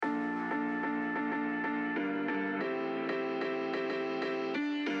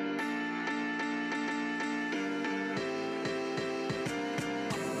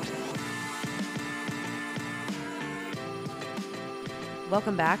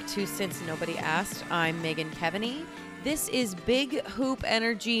Welcome back to Since Nobody Asked. I'm Megan Kevaney. This is Big Hoop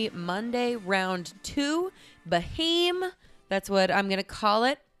Energy Monday, round 2. Beheem. That's what I'm going to call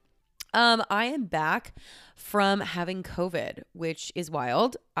it. I am back from having COVID, which is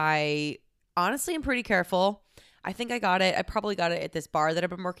wild. I honestly am pretty careful. I think I got it. I probably got it at this bar that I've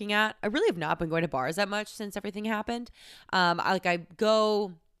been working at. I really have not been going to bars that much since everything happened. I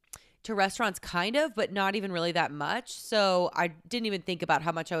go to restaurants kind of, but not even really that much. So I didn't even think about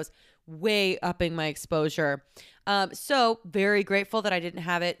how much I was way upping my exposure. So very grateful that I didn't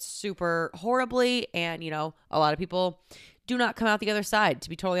have it super horribly. And, you know, a lot of people do not come out the other side, to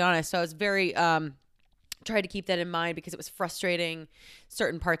be totally honest. So I was very, tried to keep that in mind because it was frustrating.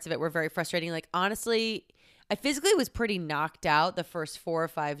 Certain parts of it were very frustrating. Like, honestly, I physically was pretty knocked out the first 4 or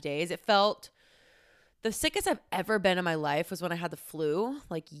 5 days. It felt the sickest I've ever been in my life was when I had the flu,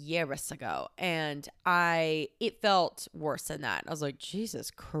 like years ago. And it felt worse than that. I was like,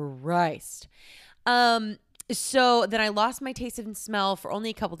 Jesus Christ. So then I lost my taste and smell for only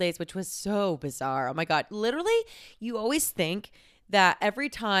a couple days, which was so bizarre. Oh my God. Literally, you always think that every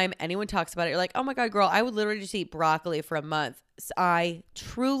time anyone talks about it, you're like, oh my God, girl, I would literally just eat broccoli for a month. So I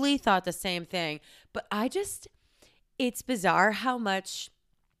truly thought the same thing. But it's bizarre how much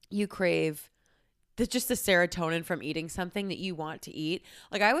you crave just the serotonin from eating something that you want to eat.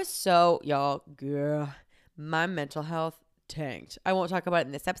 Like I was my mental health tanked. I won't talk about it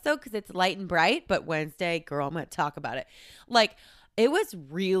in this episode because it's light and bright, but Wednesday, girl, I'm going to talk about it. Like it was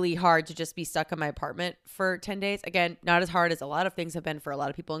really hard to just be stuck in my apartment for 10 days. Again, not as hard as a lot of things have been for a lot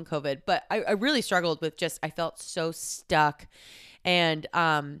of people in COVID, but I really struggled with I felt so stuck. And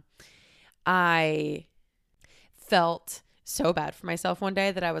I felt so bad for myself one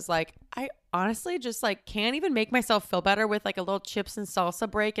day that I was like, I honestly just like can't even make myself feel better with like a little chips and salsa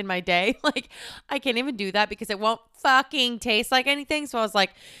break in my day. Like I can't even do that because it won't fucking taste like anything. So I was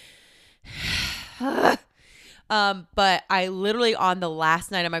like, but I literally on the last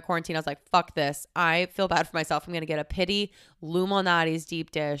night of my quarantine, I was like, fuck this. I feel bad for myself. I'm going to get a pity Lou Malnati's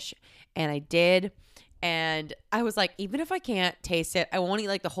deep dish. And I did. And I was like, even if I can't taste it, I won't eat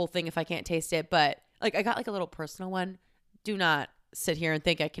like the whole thing if I can't taste it. But like I got like a little personal one. Do not sit here and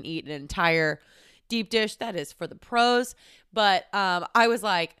think I can eat an entire deep dish. That is for the pros. But I was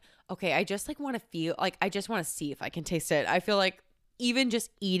like, okay, I just like want to feel like I just want to see if I can taste it. I feel like even just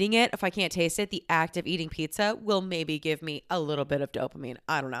eating it, if I can't taste it, the act of eating pizza will maybe give me a little bit of dopamine.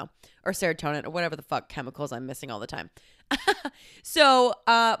 I don't know. Or serotonin or whatever the fuck chemicals I'm missing all the time. So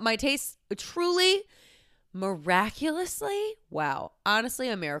my taste truly miraculously, wow, honestly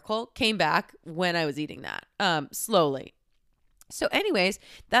a miracle, came back when I was eating that slowly. So anyways,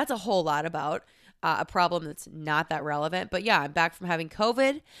 that's a whole lot about a problem that's not that relevant. But yeah, I'm back from having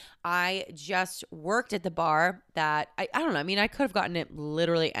COVID. I just worked at the bar that I don't know. I mean, I could have gotten it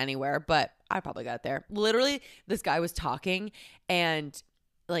literally anywhere, but I probably got it there. Literally, this guy was talking and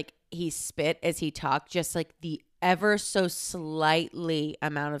like he spit as he talked, just like the ever so slightly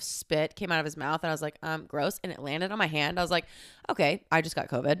amount of spit came out of his mouth. And I was like, gross. And it landed on my hand. I was like, okay, I just got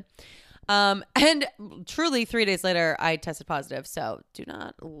COVID. And truly 3 days later, I tested positive. So do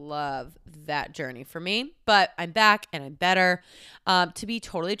not love that journey for me, but I'm back and I'm better. To be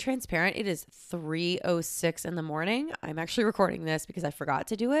totally transparent, it is 3:06 in the morning. I'm actually recording this because I forgot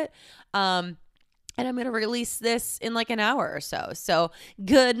to do it. And I'm going to release this in like an hour or so. So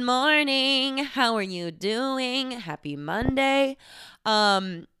good morning. How are you doing? Happy Monday.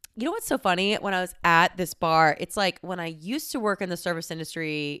 You know what's so funny? When I was at this bar, it's like when I used to work in the service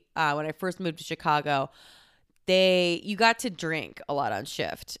industry, when I first moved to Chicago, you got to drink a lot on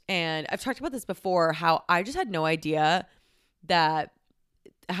shift. And I've talked about this before, how I just had no idea that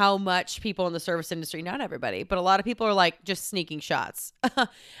how much people in the service industry, not everybody, but a lot of people are like just sneaking shots. And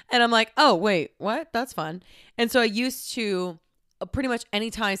I'm like, oh, wait, what? That's fun. And so I used to pretty much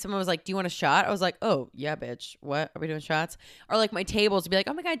anytime someone was like, do you want a shot? I was like, oh, yeah, bitch. What? Are we doing shots? Or like my tables would be like,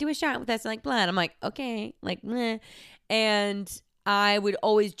 oh my God, do a shot with us. And like, blah. And I'm like, okay, like, bleh. And I would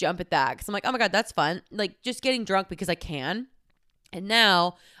always jump at that because I'm like, oh my God, that's fun. Like just getting drunk because I can. And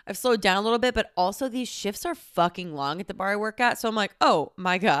now I've slowed down a little bit, but also these shifts are fucking long at the bar I work at. So I'm like, oh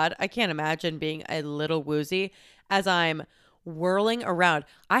my God, I can't imagine being a little woozy as I'm whirling around.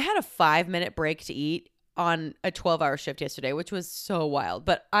 I had a 5-minute break to eat on a 12-hour shift yesterday, which was so wild.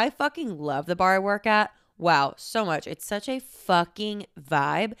 But I fucking love the bar I work at. Wow, so much. It's such a fucking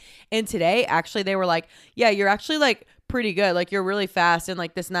vibe. And today, actually, they were like, yeah, you're actually like pretty good. Like you're really fast and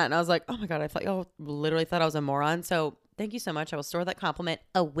like this and that. And I was like, oh my God, literally thought I was a moron. So thank you so much. I will store that compliment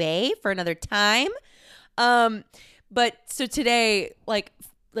away for another time. But so today, like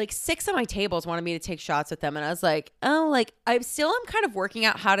like 6 of my tables wanted me to take shots with them. And I was like, oh, like I'm kind of working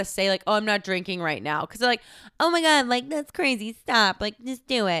out how to say like, oh, I'm not drinking right now. Cause they're like, oh my God, like that's crazy. Stop. Like just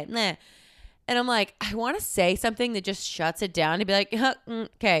do it. Nah. And I'm like, I want to say something that just shuts it down to be like,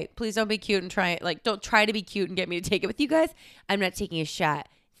 okay, please don't be cute and try it. Like, don't try to be cute and get me to take it with you guys. I'm not taking a shot.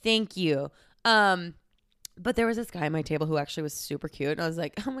 Thank you. But there was this guy at my table who actually was super cute. And I was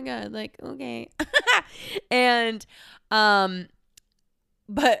like, oh my God, like, okay. And,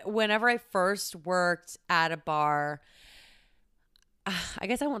 but whenever I first worked at a bar, I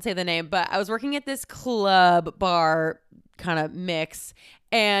guess I won't say the name, but I was working at this club bar kind of mix,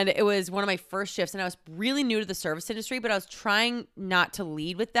 and it was one of my first shifts, and I was really new to the service industry, but I was trying not to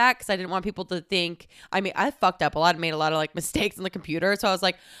lead with that because I didn't want people to think, I mean, I fucked up a lot, made a lot of like mistakes on the computer. So I was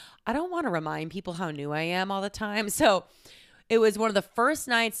like, I don't want to remind people how new I am all the time. So it was one of the first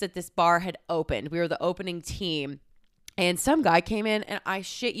nights that this bar had opened. We were the opening team. And some guy came in, and I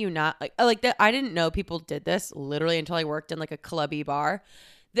shit you not, like that. I didn't know people did this literally until I worked in like a clubby bar.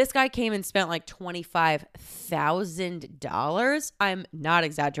 This guy came and spent like $25,000. I'm not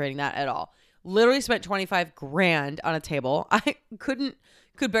exaggerating that at all. Literally spent 25 grand on a table. I could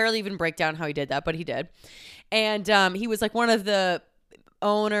barely even break down how he did that, but he did. And he was like one of the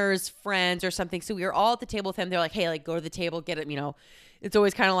owner's friends or something. So we were all at the table with him. They're like, hey, like go to the table, get it, you know. It's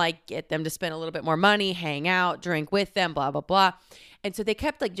always kind of like get them to spend a little bit more money, hang out, drink with them, blah, blah, blah. And so they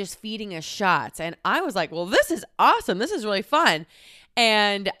kept like just feeding us shots. And I was like, well, this is awesome. This is really fun.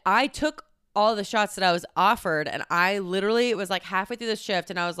 And I took all the shots that I was offered. And I literally, it was like halfway through the shift.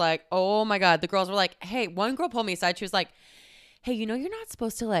 And I was like, oh my God. The girls were like, hey, one girl pulled me aside. She was like, hey, you know, you're not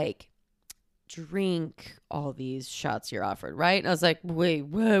supposed to like drink all these shots you're offered, right? And I was like, wait,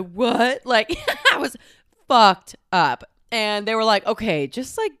 what? Like I was fucked up. And they were like, okay,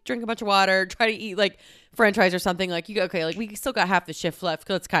 just like drink a bunch of water, try to eat like French fries or something. Like, you okay, like we still got half the shift left.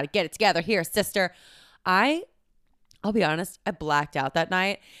 Let's kind of get it together here, sister. I'll be honest, I blacked out that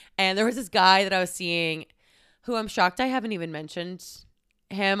night. And there was this guy that I was seeing who I'm shocked I haven't even mentioned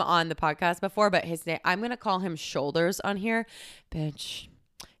him on the podcast before, but his name, I'm going to call him Shoulders on here. Bitch,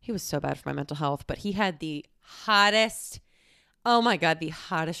 he was so bad for my mental health, but he had the hottest, oh my God, the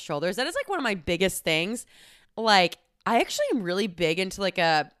hottest shoulders. That is like one of my biggest things. Like, I actually am really big into like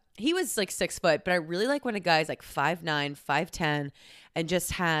he was like 6 foot, but I really like when a guy's like 5'9", 5'10", and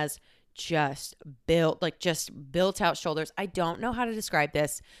just has just built out shoulders. I don't know how to describe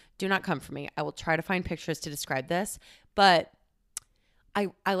this. Do not come for me. I will try to find pictures to describe this, but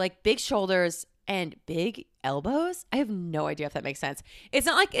I like big shoulders and big elbows. I have no idea if that makes sense. It's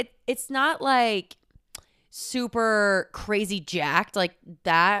not like it's not like super crazy jacked. Like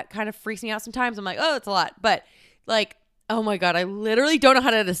that kind of freaks me out sometimes. I'm like, oh, it's a lot, but like, oh my God, I literally don't know how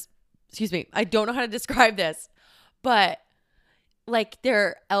to, I don't know how to describe this, but like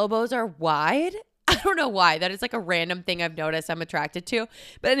their elbows are wide. I don't know why. That is like a random thing I've noticed I'm attracted to.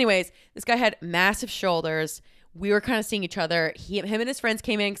 But anyways, this guy had massive shoulders. We were kind of seeing each other. Him and his friends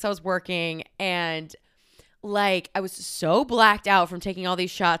came in because I was working, and like I was so blacked out from taking all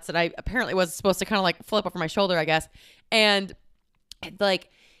these shots that I apparently was supposed to kind of like flip over my shoulder, I guess. And like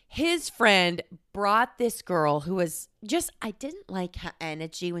his friend brought this girl who was just, I didn't like her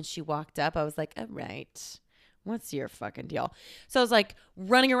energy when she walked up. I was like, all right, what's your fucking deal? So I was like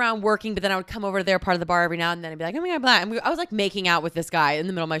running around working, but then I would come over to their part of the bar every now and then and be like, oh my God, blah. And I was like making out with this guy in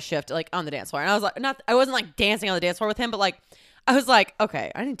the middle of my shift, like on the dance floor. And I was like, I wasn't like dancing on the dance floor with him, but like, I was like,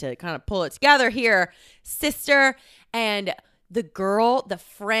 okay, I need to kind of pull it together here, sister. And the girl, the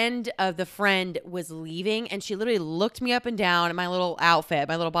friend of the friend was leaving, and she literally looked me up and down in my little outfit,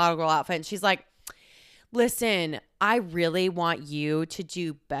 my little bottle girl outfit. And she's like, listen, I really want you to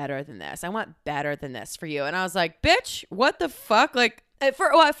do better than this. I want better than this for you. And I was like, bitch, what the fuck? Like at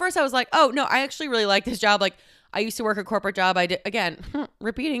first I was like, oh no, I actually really like this job. Like I used to work a corporate job. I did, again,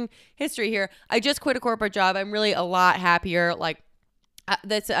 repeating history here. I just quit a corporate job. I'm really a lot happier. Like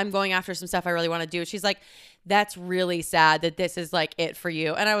I'm going after some stuff I really want to do. She's like, that's really sad that this is like it for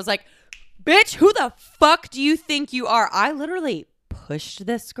you. And I was like, bitch, who the fuck do you think you are? I literally pushed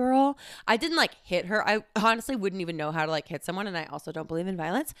this girl. I didn't like hit her. I honestly wouldn't even know how to like hit someone. And I also don't believe in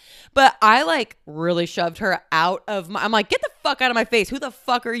violence, but I like really shoved her out of I'm like, get the fuck out of my face. Who the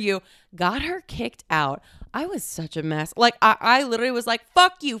fuck are you? Got her kicked out. I was such a mess. Like I literally was like,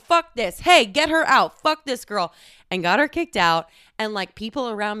 fuck you, fuck this. Hey, get her out. Fuck this girl. And got her kicked out. And like people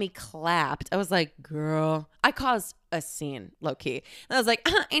around me clapped. I was like, girl, I caused a scene low key. And I was like,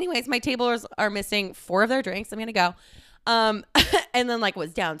 anyways, my tables are missing 4 of their drinks. I'm going to go. And then like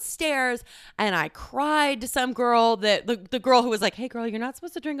was downstairs, and I cried to some girl that the girl who was like, hey girl, you're not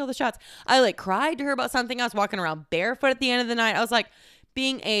supposed to drink all the shots. I like cried to her about something. I was walking around barefoot at the end of the night. I was like,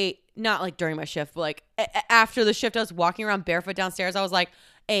 being not like during my shift, but like after the shift, I was walking around barefoot downstairs. I was like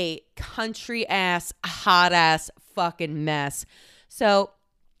a country ass, hot ass fucking mess. So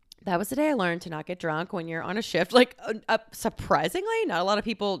that was the day I learned to not get drunk when you're on a shift. Like surprisingly, not a lot of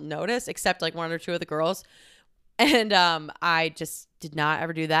people notice except like one or two of the girls. And I just did not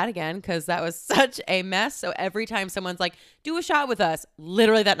ever do that again because that was such a mess. So every time someone's like, do a shot with us,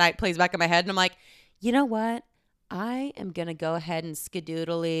 literally that night plays back in my head. And I'm like, you know what? I am going to go ahead and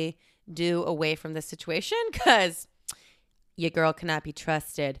skedoodly do away from this situation because your girl cannot be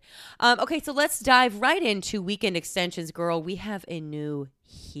trusted. Okay, so let's dive right into weekend extensions, girl. We have a new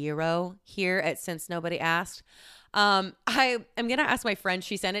hero here at Since Nobody Asked. I am going to ask my friend.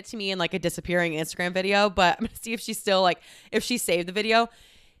 She sent it to me in like a disappearing Instagram video, but I'm going to see if she's still like, if she saved the video.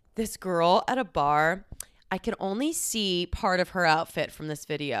 This girl at a bar, I can only see part of her outfit from this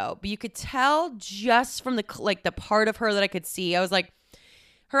video, but you could tell just from the part of her that I could see. I was like,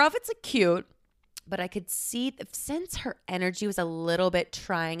 her outfit's like cute, but I could see since her energy was a little bit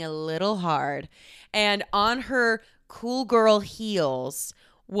trying a little hard, and on her cool girl heels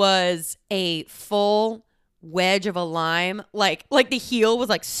was a full wedge of a lime, like the heel was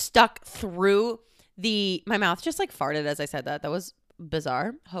like stuck through my mouth just like farted as I said that. That was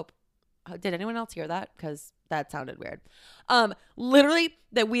bizarre. Did anyone else hear that? Because that sounded weird. Literally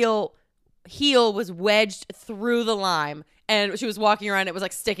the heel was wedged through the lime and she was walking around. It was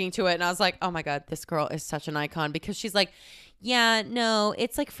like sticking to it. And I was like, oh my God, this girl is such an icon because she's like, yeah, no,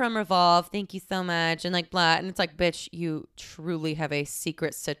 it's like from Revolve. Thank you so much. And like blah. And it's like, bitch, you truly have a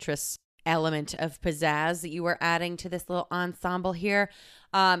secret citrus element of pizzazz that you are adding to this little ensemble here.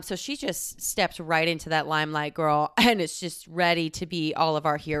 So she just stepped right into that limelight, girl, and it's just ready to be all of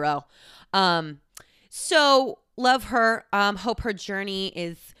our hero. So love her. Hope her journey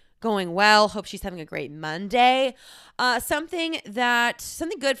is going well. Hope she's having a great Monday. Something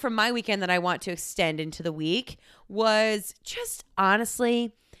good from my weekend that I want to extend into the week was just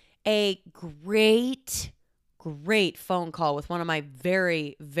honestly a great phone call with one of my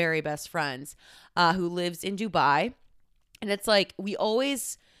very, very best friends who lives in Dubai. And it's like, we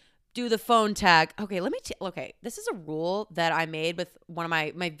always do the phone tag. Okay, this is a rule that I made with one of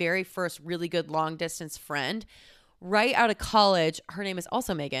my very first really good long distance friend right out of college. Her name is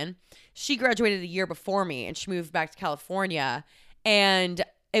also Megan. She graduated a year before me and she moved back to California. And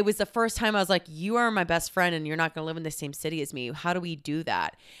it was the first time I was like, you are my best friend and you're not going to live in the same city as me. How do we do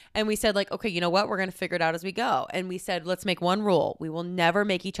that? And we said like, okay, you know what? We're going to figure it out as we go. And we said, let's make one rule. We will never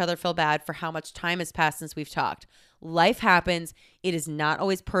make each other feel bad for how much time has passed since we've talked. Life happens. It is not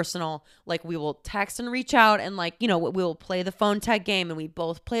always personal. Like we will text and reach out and like, you know, we'll play the phone tag game and we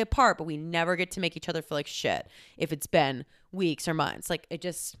both play a part, but we never get to make each other feel like shit if it's been weeks or months. Like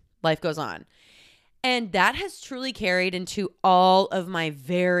life goes on. And that has truly carried into all of my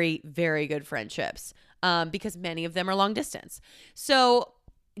very, very good friendships because many of them are long distance. So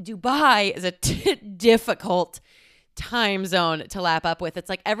Dubai is a difficult time zone to lap up with. It's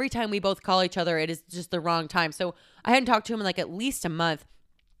like every time we both call each other, it is just the wrong time. So I hadn't talked to him in like at least a month.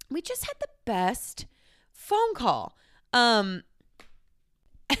 We just had the best phone call. And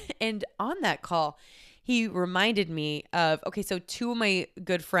on that call, he reminded me of, okay, so two of my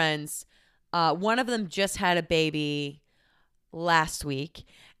good friends, one of them just had a baby last week,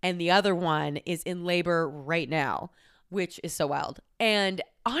 and the other one is in labor right now, which is so wild. And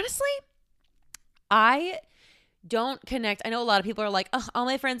honestly, I don't connect. I know a lot of people are like, oh, all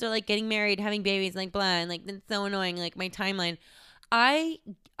my friends are like getting married, having babies, like blah, and like it's so annoying, like my timeline. I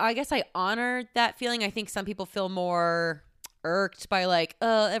guess I honor that feeling. I think some people feel more irked by like,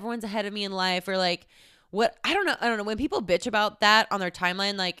 oh, everyone's ahead of me in life, or like what, I don't know. When people bitch about that on their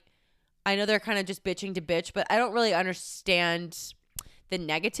timeline, like I know they're kind of just bitching to bitch, but I don't really understand the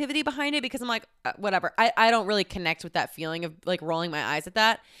negativity behind it because I'm like, whatever. I don't really connect with that feeling of like rolling my eyes at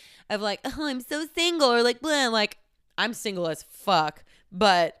that. Of like, oh, I'm so single, or like, blah, like I'm single as fuck,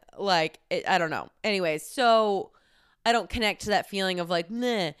 but like, I don't know. Anyways, so I don't connect to that feeling of like,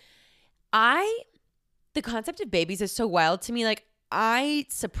 meh. The concept of babies is so wild to me. Like I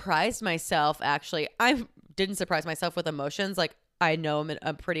surprised myself, actually. I didn't surprise myself with emotions. Like I know I'm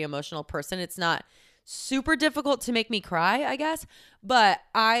a pretty emotional person. It's not super difficult to make me cry, I guess. But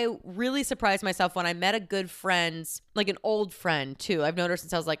I really surprised myself when I met a good friend, like an old friend too. I've known her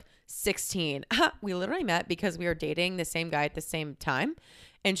since I was like 16. We literally met because we were dating the same guy at the same time.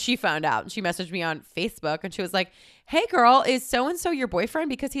 And she found out and she messaged me on Facebook and she was like, hey girl, is so-and-so your boyfriend?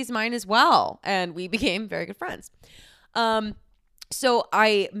 Because he's mine as well. And we became very good friends. So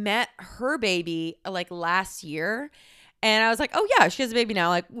I met her baby like last year. And I was like, oh yeah, she has a baby now.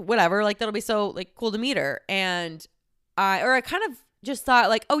 Like whatever, like that'll be so like cool to meet her. And I kind of just thought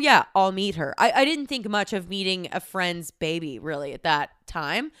like, oh yeah, I'll meet her. I didn't think much of meeting a friend's baby really at that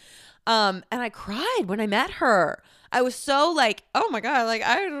time. And I cried when I met her. I was so like, oh my God, like,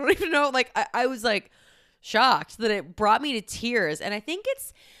 I don't even know. Like, I was like shocked that it brought me to tears. And I think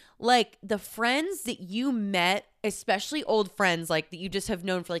it's like the friends that you met, especially old friends, like that you just have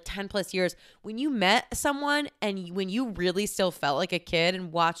known for like 10 plus years, when you met someone and when you really still felt like a kid,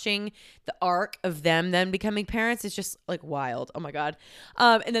 and watching the arc of them then becoming parents is just like wild. Oh my God.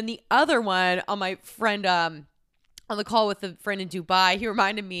 And then the other one on my friend, on the call with a friend in Dubai, he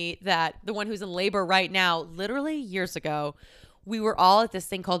reminded me that the one who's in labor right now, literally years ago, we were all at this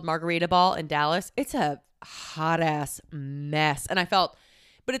thing called Margarita Ball in Dallas. It's a hot ass mess. And I felt,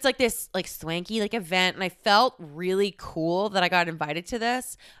 but it's like this like swanky like event, and I felt really cool that I got invited to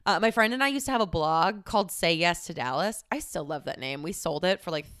this. My friend and I used to have a blog called Say Yes to Dallas. I still love that name. We sold it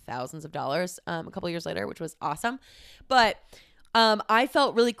for like thousands of dollars a couple years later, which was awesome. But I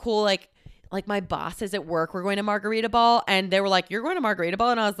felt really cool, like my bosses at work were going to Margarita Ball, and they were like, "You're going to Margarita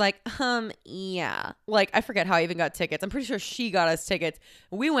Ball?" And I was like, yeah. Like, I forget how I even got tickets. I'm pretty sure she got us tickets.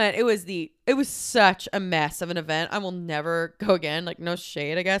 We went. It was such a mess of an event. I will never go again. Like, no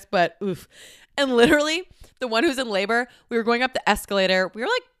shade, I guess, but oof. And literally, the one who's in labor, we were going up the escalator. We were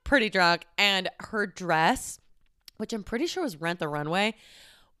like pretty drunk, and her dress, which I'm pretty sure was Rent the Runway,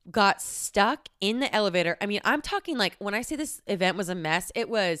 got stuck in the elevator. I mean, I'm talking like, when I say this event was a mess, it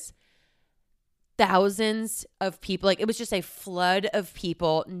was thousands of people. Like, it was just a flood of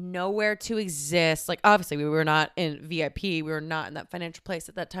people, nowhere to exist. Like, obviously we were not in VIP, we were not in that financial place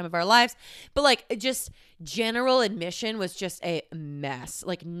at that time of our lives, but like, just general admission was just a mess,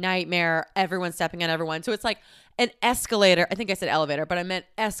 like nightmare, everyone stepping on everyone. So it's like an escalator, I think I said elevator, but I meant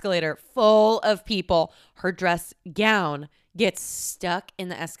escalator, full of people. Her dress gown gets stuck in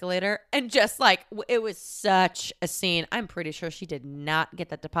the escalator, and just like, it was such a scene. I'm pretty sure she did not get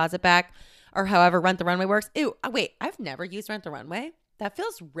that deposit back, or however Rent the Runway works. Ew, wait, I've never used Rent the Runway. That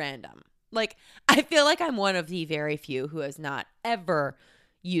feels random. Like, I feel like I'm one of the very few who has not ever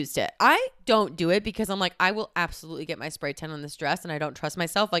used it. I don't do it because I'm like, I will absolutely get my spray tan on this dress, and I don't trust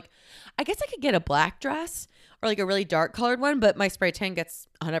myself. Like, I guess I could get a black dress or like a really dark colored one, but my spray tan gets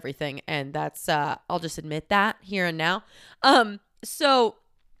on everything, and that's I'll just admit that here and now. So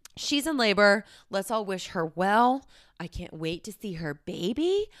she's in labor. Let's all wish her well. I can't wait to see her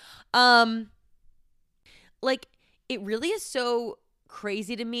baby. Like, it really is so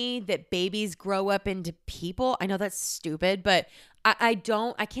crazy to me that babies grow up into people. I know that's stupid, but I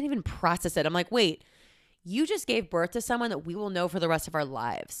can't even process it. I'm like, wait, you just gave birth to someone that we will know for the rest of our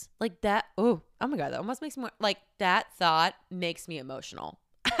lives. Like that. Oh my God. That almost makes me like, that thought makes me emotional,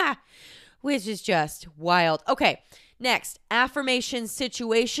 which is just wild. Okay. Next, affirmation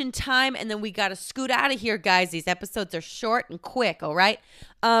situation time. And then we got to scoot out of here, guys. These episodes are short and quick. All right.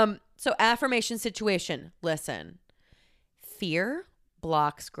 So affirmation situation. Listen, fear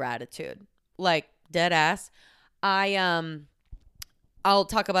blocks gratitude. Like, dead ass. I'll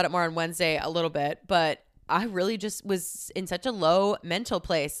talk about it more on Wednesday a little bit, but I really just was in such a low mental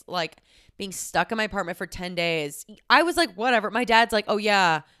place, like being stuck in my apartment for 10 days. I was like, whatever. My dad's like, oh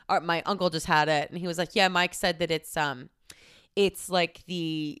yeah, my uncle just had it. And he was like, yeah, Mike said that it's like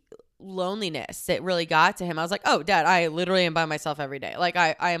the loneliness that really got to him. I was like, oh, Dad, I literally am by myself every day. Like,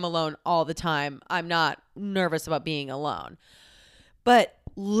 I am alone all the time. I'm not nervous about being alone. But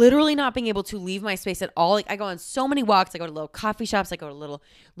literally not being able to leave my space at all. Like, I go on so many walks. I go to little coffee shops. I go to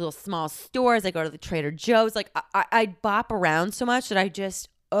little small stores. I go to the Trader Joe's. Like, I bop around so much that I just,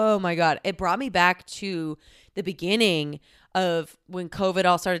 oh my God, it brought me back to the beginning of when COVID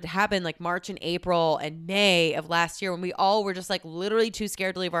all started to happen, like March and April and May of last year, when we all were just like literally too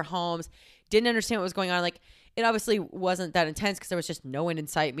scared to leave our homes, didn't understand what was going on. Like, it obviously wasn't that intense because there was just no one in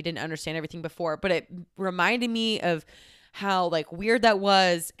sight. We didn't understand everything before, but it reminded me of how like weird that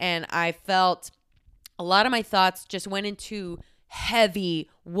was. And I felt a lot of my thoughts just went into heavy,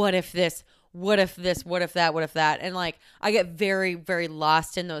 what if this, what if this, what if that, what if that? And like, I get very, very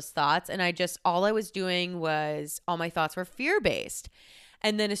lost in those thoughts. And all I was doing was, all my thoughts were fear-based.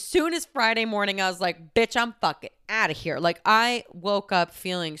 And then as soon as Friday morning, I was like, bitch, I'm fucking out of here. Like, I woke up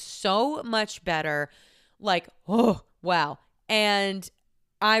feeling so much better. Like, oh, wow. And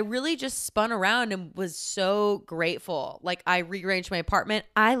I really just spun around and was so grateful. Like, I rearranged my apartment.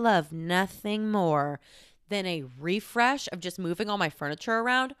 I love nothing more than a refresh of just moving all my furniture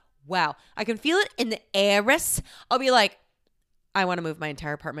around. Wow. I can feel it in the air. I'll be like, I want to move my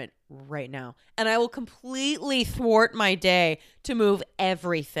entire apartment right now. And I will completely thwart my day to move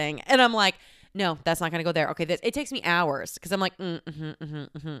everything. And I'm like, No, that's not going to go there. Okay, it takes me hours because I'm like,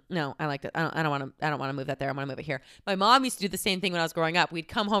 no, I like that. I don't want to move that there. I want to move it here. My mom used to do the same thing when I was growing up. We'd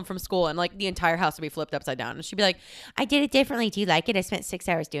come home from school and like the entire house would be flipped upside down, and she'd be like, I did it differently. Do you like it? I spent 6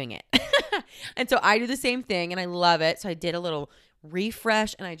 hours doing it. And so I do the same thing and I love it. So I did a little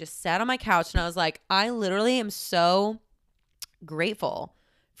refresh and I just sat on my couch and I was like, I literally am so grateful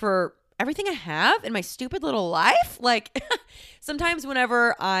for everything I have in my stupid little life. Like sometimes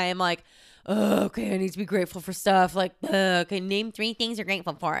whenever I'm like, oh, okay, I need to be grateful for stuff. Like, okay, name 3 things you're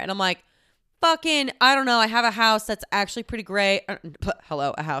grateful for. And I'm like, fucking, I don't know. I have a house that's actually pretty great.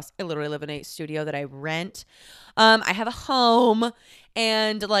 Hello, a house. I literally live in a studio that I rent. I have a home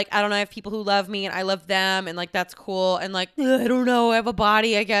and like, I don't know. I have people who love me and I love them and like, that's cool. And like, I don't know. I have a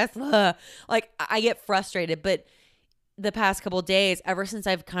body, I guess. Like I get frustrated, but the past couple of days, ever since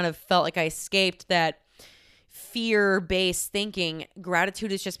I've kind of felt like I escaped that fear-based thinking,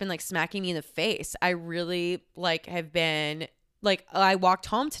 gratitude has just been like smacking me in the face. I really like have been like, I walked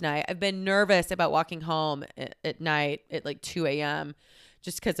home tonight. I've been nervous about walking home at night at like 2 a.m.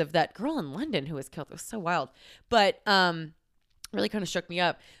 just because of that girl in London who was killed. It was so wild, but really kind of shook me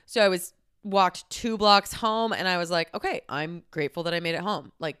up. So I walked 2 blocks home and I was like, okay, I'm grateful that I made it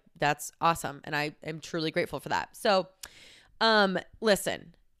home. Like that's awesome. And I am truly grateful for that. So,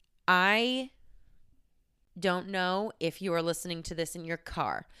 listen, I don't know if you are listening to this in your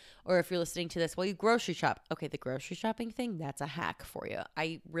car or if you're listening to this while you grocery shop. Okay, the grocery shopping thing, that's a hack for you.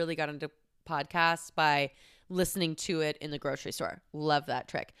 I really got into podcasts by listening to it in the grocery store. Love that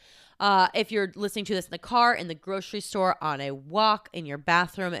trick. If you're listening to this in the car, in the grocery store, on a walk, in your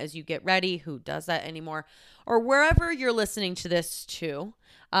bathroom as you get ready, who does that anymore? Or wherever you're listening to this to,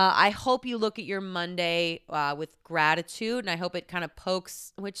 I hope you look at your Monday with gratitude, and I hope it kind of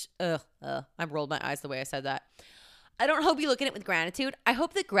pokes, which, I rolled my eyes the way I said that. I don't hope you look at it with gratitude. I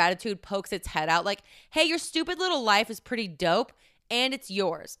hope that gratitude pokes its head out like, hey, your stupid little life is pretty dope, and it's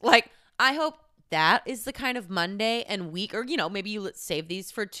yours. Like, I hope that is the kind of Monday and week, or, you know, maybe you save these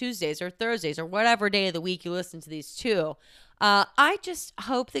for Tuesdays or Thursdays or whatever day of the week you listen to these to. I just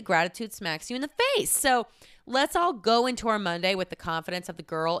hope that gratitude smacks you in the face. So let's all go into our Monday with the confidence of the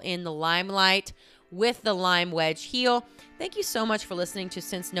girl in the limelight with the lime wedge heel. Thank you so much for listening to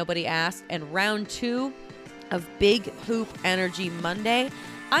Since Nobody Asked and round 2 of Big Hoop Energy Monday.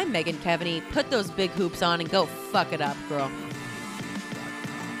 I'm Megan Kevney. Put those big hoops on and go fuck it up, girl.